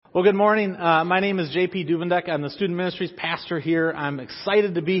Well, good morning. My name is J.P. Duvendeck. I'm the Student Ministries pastor here. I'm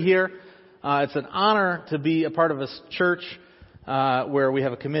excited to be here. It's an honor to be a part of a church where we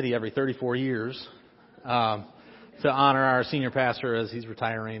have a committee every 34 years to honor our senior pastor as he's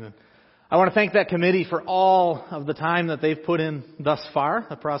retiring. And I want to thank that committee for all of the time that they've put in thus far.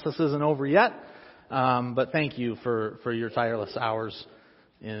 The process isn't over yet, but thank you for your tireless hours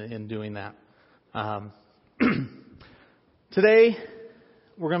in doing that. Today,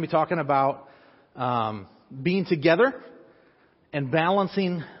 we're going to be talking about being together and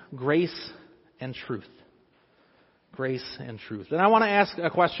balancing grace and truth. Grace and truth. And I want to ask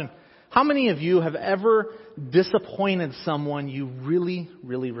a question. How many of you have ever disappointed someone you really,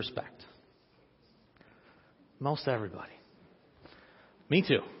 really respect? Most everybody. Me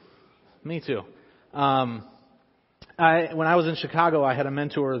too. When I was in Chicago, I had a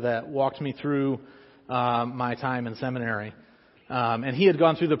mentor that walked me through my time in seminary. And he had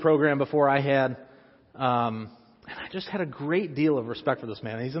gone through the program before I had. And I just had a great deal of respect for this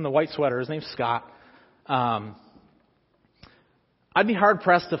man. He's in the white sweater. His name's Scott. I'd be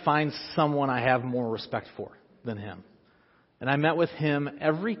hard-pressed to find someone I have more respect for than him. And I met with him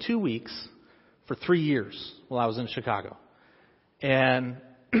every 2 weeks for 3 years while I was in Chicago. And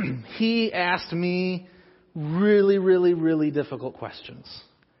he asked me really, really, really difficult questions.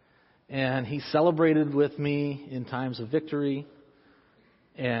 And he celebrated with me in times of victory.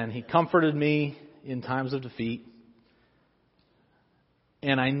 And he comforted me in times of defeat.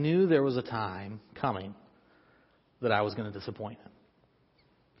 And I knew there was a time coming that I was going to disappoint him.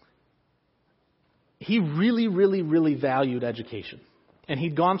 He really, really, really valued education. And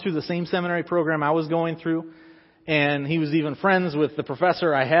he'd gone through the same seminary program I was going through. And he was even friends with the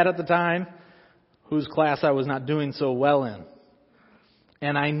professor I had at the time, whose class I was not doing so well in.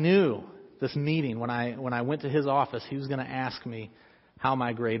 And I knew this meeting, when I went to his office, he was going to ask me how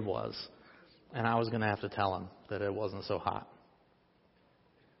my grade was. And I was going to have to tell him that it wasn't so hot.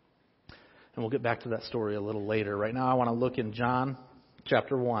 And we'll get back to that story a little later. Right now I want to look in John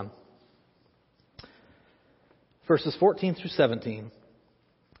chapter 1. Verses 14 through 17.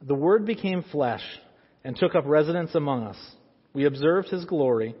 The Word became flesh and took up residence among us. We observed His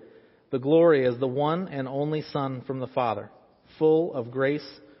glory, the glory as the one and only Son from the Father, full of grace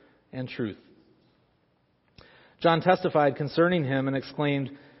and truth. John testified concerning Him and exclaimed,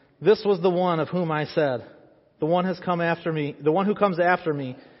 "This was the one of whom I said, the one who comes after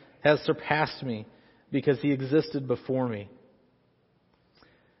me has surpassed me, because he existed before me."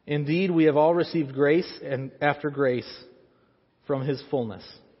 Indeed, we have all received grace and after grace from His fullness.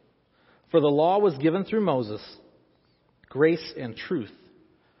 For the law was given through Moses. Grace and truth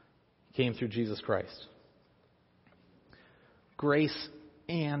came through Jesus Christ. Grace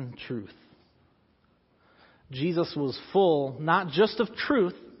and truth. Jesus was full not just of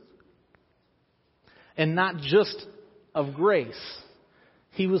truth and not just of grace.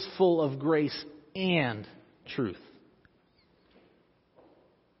 He was full of grace and truth.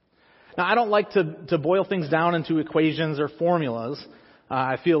 Now, I don't like to boil things down into equations or formulas.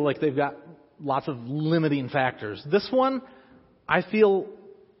 I feel like they've got lots of limiting factors. This one, I feel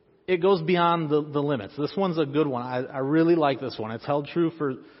it goes beyond the limits. This one's a good one. I really like this one. It's held true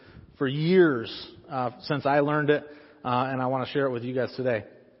for years since I learned it, and I want to share it with you guys today.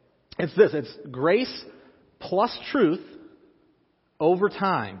 It's this. It's grace plus truth over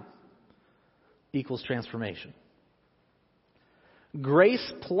time equals transformation.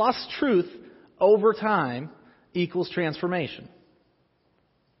 Grace plus truth over time equals transformation.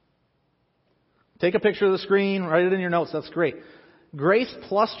 Take a picture of the screen, write it in your notes, that's great. Grace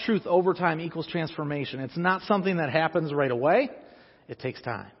plus truth over time equals transformation. It's not something that happens right away. It takes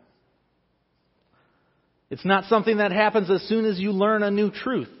time. It's not something that happens as soon as you learn a new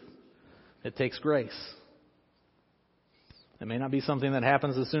truth. It takes grace. It may not be something that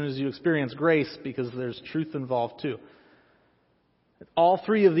happens as soon as you experience grace, because there's truth involved too. All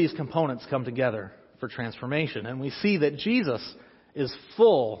three of these components come together for transformation. And we see that Jesus is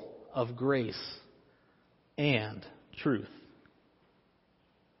full of grace and truth.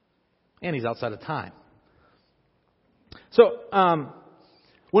 And He's outside of time. So,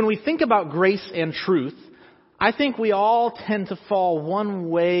 when we think about grace and truth, I think we all tend to fall one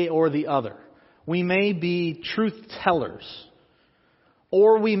way or the other. We may be truth tellers,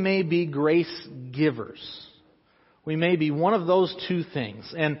 or we may be grace givers. We may be one of those two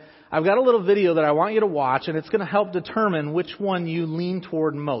things. And I've got a little video that I want you to watch, and it's going to help determine which one you lean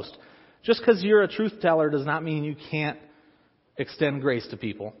toward most. Just because you're a truth teller does not mean you can't extend grace to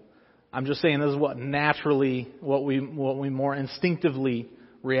people. I'm just saying this is what we more instinctively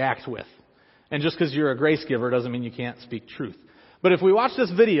react with. And just because you're a grace giver doesn't mean you can't speak truth. But if we watch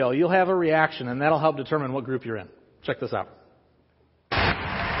this video, you'll have a reaction, and that'll help determine what group you're in. Check this out.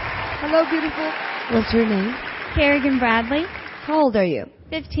 Hello, beautiful. What's your name? Kerrigan Bradley, How old are you?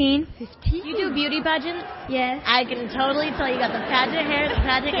 15. 15. You do beauty pageants? Yes. I can totally tell you got the pageant hair, the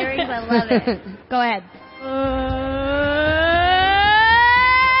pageant earrings. I love it. Go ahead.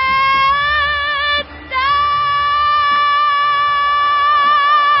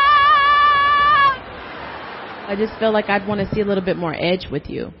 I just feel like I'd want to see a little bit more edge with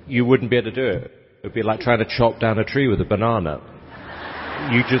you. You wouldn't be able to do it. It would be like trying to chop down a tree with a banana.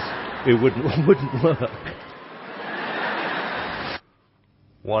 It wouldn't work.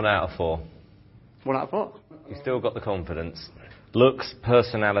 1 out of 4. 1 out of 4. You still got the confidence. Looks,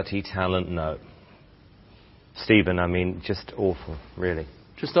 personality, talent, no. Stephen, I mean, just awful, really.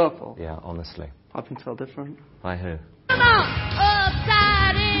 Just awful. Yeah, honestly. I've been told different. By who? Come on,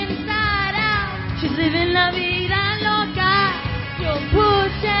 upside, inside out. She's living la vida loca. She'll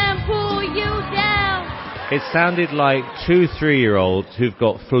push and pull you down. It sounded like 2 3-year-olds who've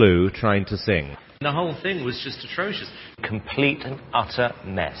got flu trying to sing. The whole thing was just atrocious. Complete and utter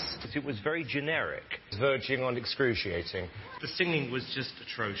mess. It was very generic, verging on excruciating. The singing was just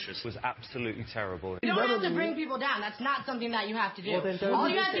atrocious. It was absolutely terrible. You don't have to bring people down. That's not something that you have to do. Well, all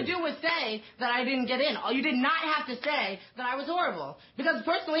you had to do was say that I didn't get in. You did not have to say that I was horrible. Because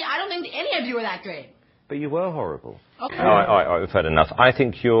personally, I don't think any of you were that great. But you were horrible. Okay. All right, we've heard enough. I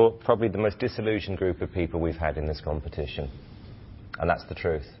think you're probably the most disillusioned group of people we've had in this competition. And that's the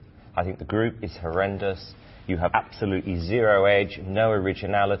truth. I think the group is horrendous. You have absolutely zero edge, no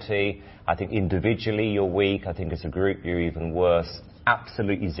originality. I think individually you're weak. I think as a group you're even worse.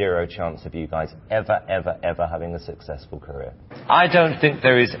 Absolutely zero chance of you guys ever having a successful career. I don't think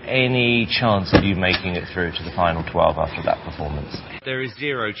there is any chance of you making it through to the final 12 after that performance. There is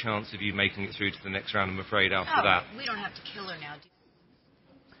zero chance of you making it through to the next round, I'm afraid, after that. We don't have to kill her now.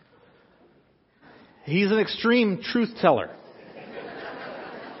 He's an extreme truth teller.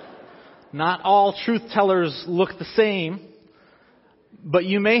 Not all truth tellers look the same, but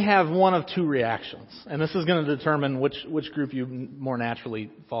you may have one of two reactions. And this is going to determine which group you more naturally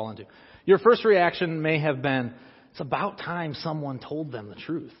fall into. Your first reaction may have been, it's about time someone told them the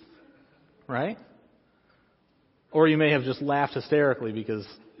truth. Right? Or you may have just laughed hysterically because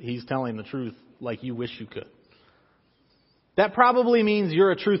he's telling the truth like you wish you could. That probably means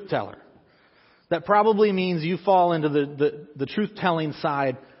you're a truth teller. That probably means you fall into the truth-telling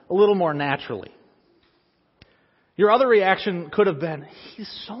side a little more naturally. Your other reaction could have been,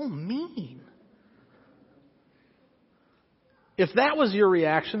 he's so mean. If that was your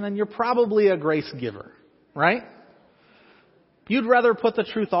reaction, then you're probably a grace giver, right? You'd rather put the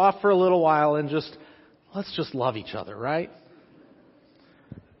truth off for a little while and let's just love each other, right?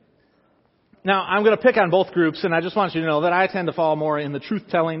 Now, I'm going to pick on both groups, and I just want you to know that I tend to fall more in the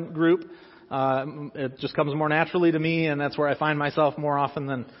truth-telling group. It just comes more naturally to me, and that's where I find myself more often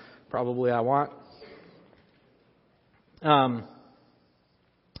than probably I want.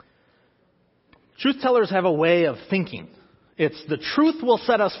 Truth tellers have a way of thinking. It's the truth will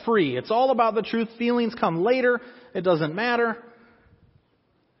set us free. It's all about the truth. Feelings come later. It doesn't matter.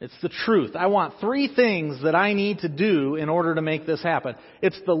 It's the truth. I want 3 things that I need to do in order to make this happen.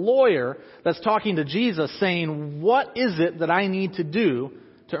 It's the lawyer that's talking to Jesus saying, what is it that I need to do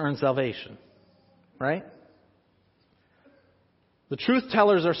to earn salvation? Right? The truth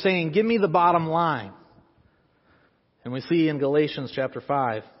tellers are saying, give me the bottom line. And we see in Galatians chapter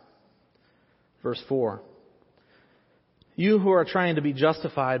 5, verse 4, you who are trying to be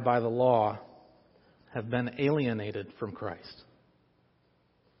justified by the law have been alienated from Christ.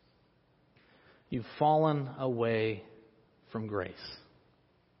 You've fallen away from grace.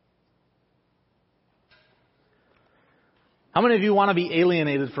 How many of you want to be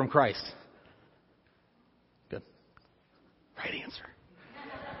alienated from Christ? Good. Right answer.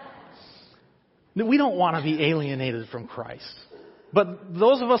 We don't want to be alienated from Christ. But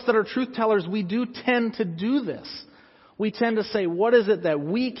those of us that are truth tellers, we do tend to do this. We tend to say, what is it that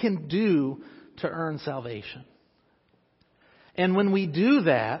we can do to earn salvation? And when we do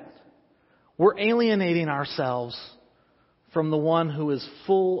that, we're alienating ourselves from the one who is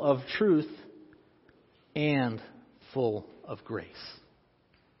full of truth and full of grace.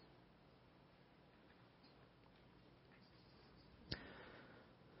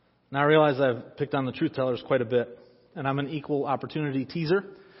 Now I realize I've picked on the truth tellers quite a bit, and I'm an equal opportunity teaser,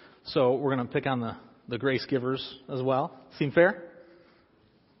 so we're going to pick on the grace givers as well. Seem fair?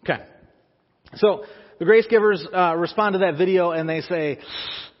 Okay. So the grace givers respond to that video and they say,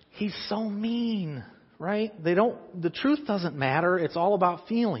 he's so mean, right? The truth doesn't matter. It's all about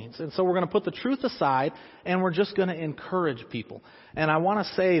feelings. And so we're going to put the truth aside and we're just going to encourage people. And I want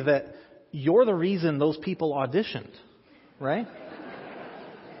to say that you're the reason those people auditioned, right?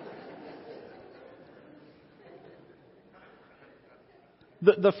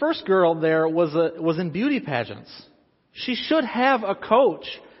 The first girl there was in beauty pageants. She should have a coach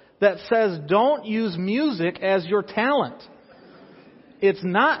that says, don't use music as your talent. It's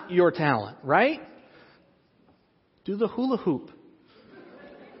not your talent, right? Do the hula hoop.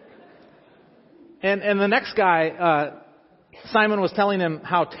 And the next guy, Simon was telling him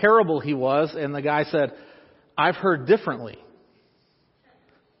how terrible he was, and the guy said, I've heard differently.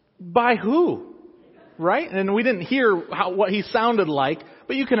 By who? Right? And we didn't hear what he sounded like,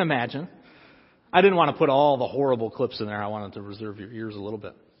 but you can imagine. I didn't want to put all the horrible clips in there. I wanted to reserve your ears a little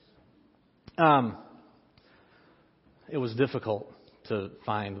bit. It was difficult to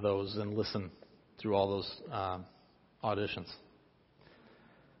find those and listen through all those auditions.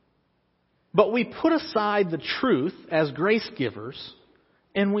 But we put aside the truth as grace givers,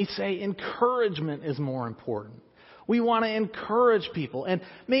 and we say encouragement is more important. We want to encourage people, and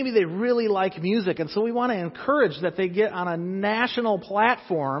maybe they really like music, and so we want to encourage that they get on a national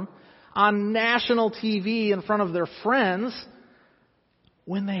platform, on national TV in front of their friends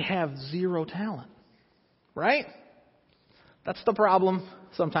when they have zero talent. Right? That's the problem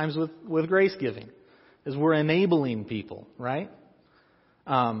sometimes with grace giving, is we're enabling people, right?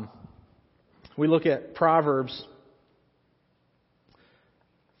 We look at Proverbs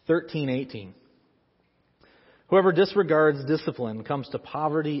 13:18. Whoever disregards discipline comes to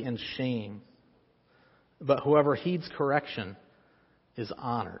poverty and shame, but whoever heeds correction is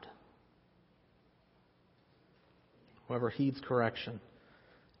honored. Whoever heeds correction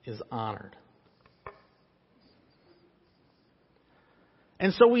is honored.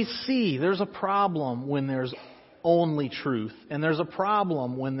 And so we see there's a problem when there's only truth, and there's a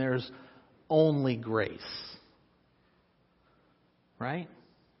problem when there's only grace. Right?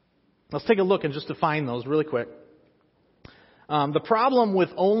 Let's take a look and just define those really quick. The problem with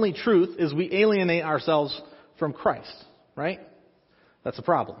only truth is we alienate ourselves from Christ, right? That's a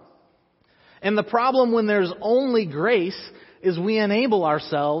problem. And the problem when there's only grace is we enable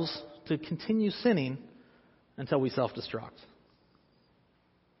ourselves to continue sinning until we self-destruct.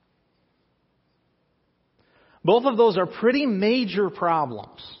 Both of those are pretty major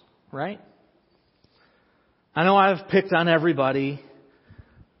problems, right? I know I've picked on everybody,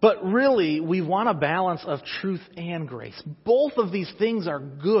 but really we want a balance of truth and grace. Both of these things are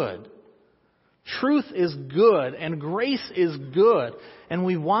good. Truth is good and grace is good. And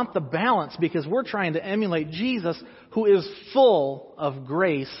we want the balance because we're trying to emulate Jesus, who is full of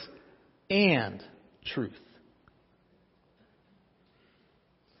grace and truth.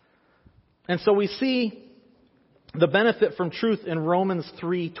 And so we see the benefit from truth in Romans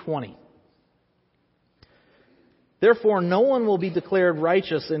 3:20. Therefore, no one will be declared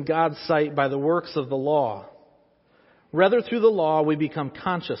righteous in God's sight by the works of the law. Rather, through the law, we become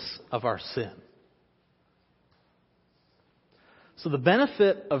conscious of our sin. So the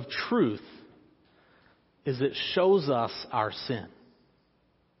benefit of truth is it shows us our sin.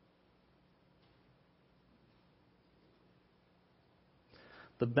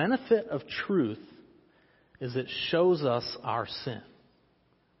 The benefit of truth is it shows us our sin.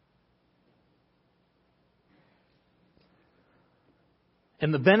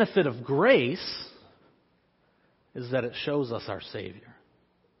 And the benefit of grace is that it shows us our Savior.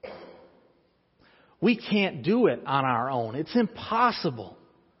 We can't do it on our own. It's impossible.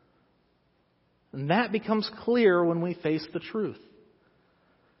 And that becomes clear when we face the truth.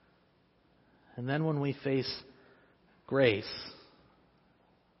 And then when we face grace,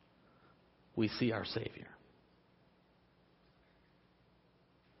 we see our Savior.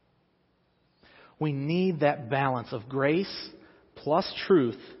 We need that balance of grace plus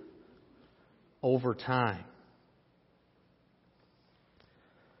truth over time.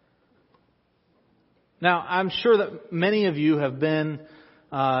 Now, I'm sure that many of you have been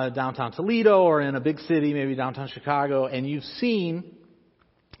downtown Toledo or in a big city, maybe downtown Chicago, and you've seen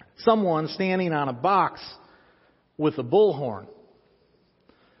someone standing on a box with a bullhorn,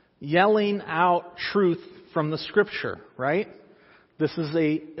 yelling out truth from the Scripture, right? This is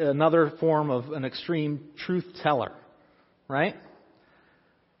another form of an extreme truth teller, right?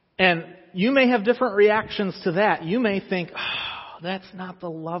 And you may have different reactions to that. You may think, oh, that's not the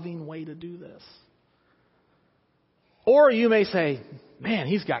loving way to do this. Or you may say, man,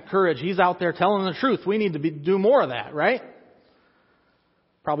 he's got courage. He's out there telling the truth. We need to do more of that, right?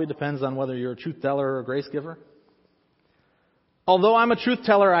 Probably depends on whether you're a truth teller or a grace giver. Although I'm a truth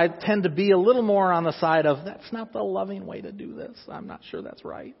teller, I tend to be a little more on the side of, that's not the loving way to do this. I'm not sure that's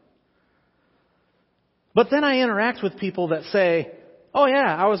right. But then I interact with people that say, oh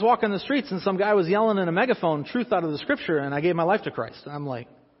yeah, I was walking the streets and some guy was yelling in a megaphone truth out of the Scripture and I gave my life to Christ. And I'm like,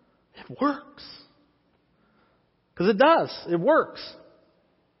 it works. Because it does. It works.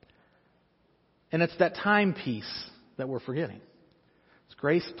 And it's that time piece that we're forgetting. It's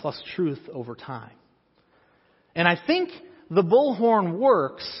grace plus truth over time. And I think the bullhorn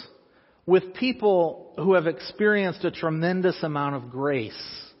works with people who have experienced a tremendous amount of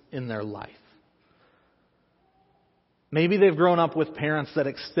grace in their life. Maybe they've grown up with parents that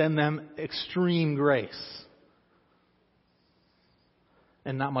extend them extreme grace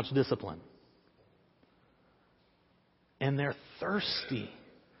and not much discipline. And they're thirsty.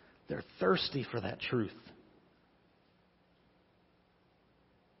 They're thirsty for that truth.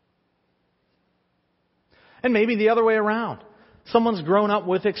 And maybe the other way around. Someone's grown up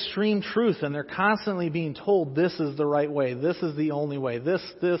with extreme truth and they're constantly being told this is the right way, this is the only way, this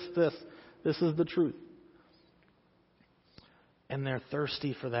is the truth. And they're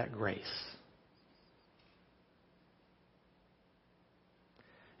thirsty for that grace.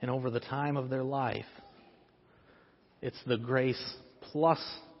 And over the time of their life, it's the grace plus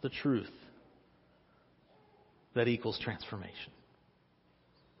the truth that equals transformation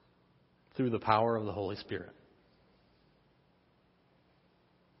through the power of the Holy Spirit.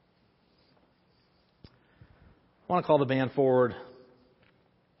 I want to call the band forward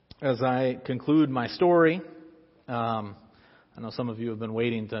as I conclude my story. I know some of you have been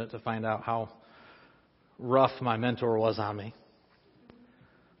waiting to find out how rough my mentor was on me.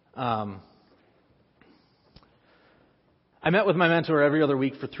 I met with my mentor every other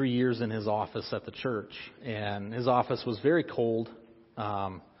week for 3 years in his office at the church, and his office was very cold.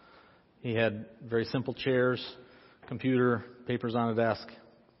 He had very simple chairs, computer, papers on a desk,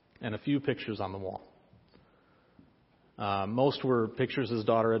 and a few pictures on the wall. Most were pictures his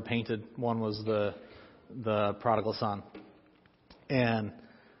daughter had painted. One was the prodigal son. And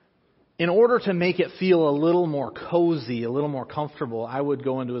in order to make it feel a little more cozy, a little more comfortable, I would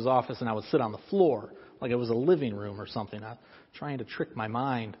go into his office and I would sit on the floor like it was a living room or something. I'm trying to trick my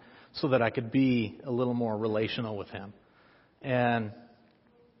mind so that I could be a little more relational with him. And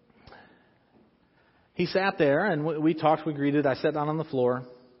he sat there and we talked, we greeted. I sat down on the floor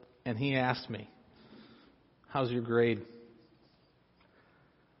and he asked me, how's your grade?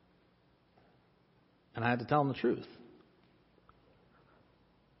 And I had to tell him the truth.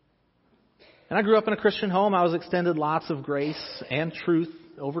 And I grew up in a Christian home. I was extended lots of grace and truth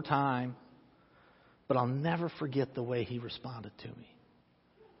over time. But I'll never forget the way he responded to me.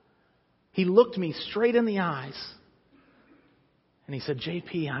 He looked me straight in the eyes and he said,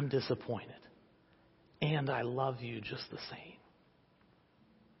 JP, I'm disappointed. And I love you just the same.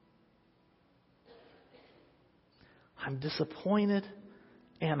 I'm disappointed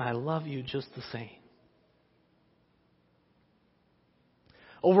and I love you just the same.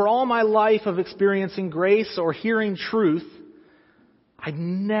 Over all my life of experiencing grace or hearing truth, I'd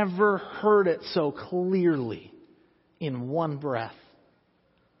never heard it so clearly in one breath.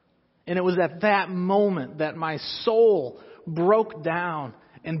 And it was at that moment that my soul broke down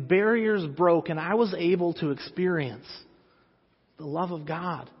and barriers broke and I was able to experience the love of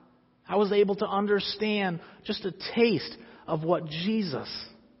God. I was able to understand just a taste of what Jesus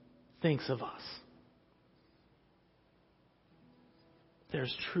thinks of us.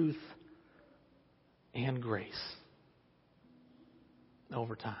 There's truth and grace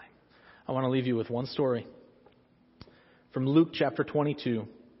over time. I want to leave you with one story from Luke chapter 22.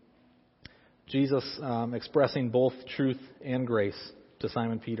 Jesus expressing both truth and grace to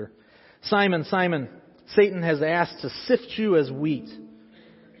Simon Peter. Simon, Simon, Satan has asked to sift you as wheat,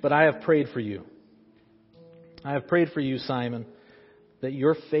 but I have prayed for you. I have prayed for you, Simon, that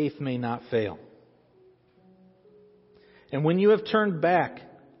your faith may not fail. And when you have turned back,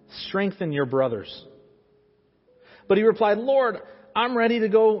 strengthen your brothers. But he replied, Lord, I'm ready to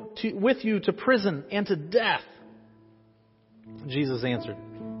go with you to prison and to death. Jesus answered,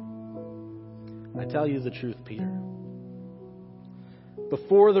 I tell you the truth, Peter.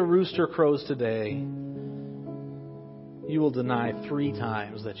 Before the rooster crows today, you will deny 3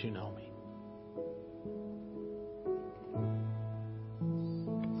 times that you know me.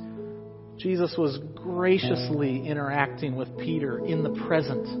 Jesus was graciously interacting with Peter in the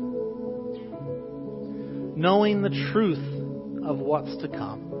present, knowing the truth of what's to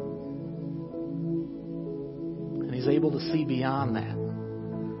come. And he's able to see beyond that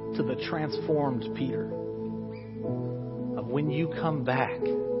to the transformed Peter of when you come back,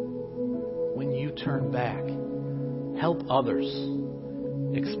 when you turn back, Help others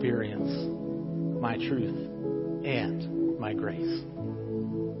experience my truth and my grace.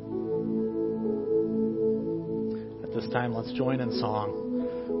 At this time, let's join in song,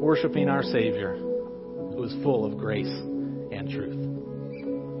 worshiping our Savior, who is full of grace and truth.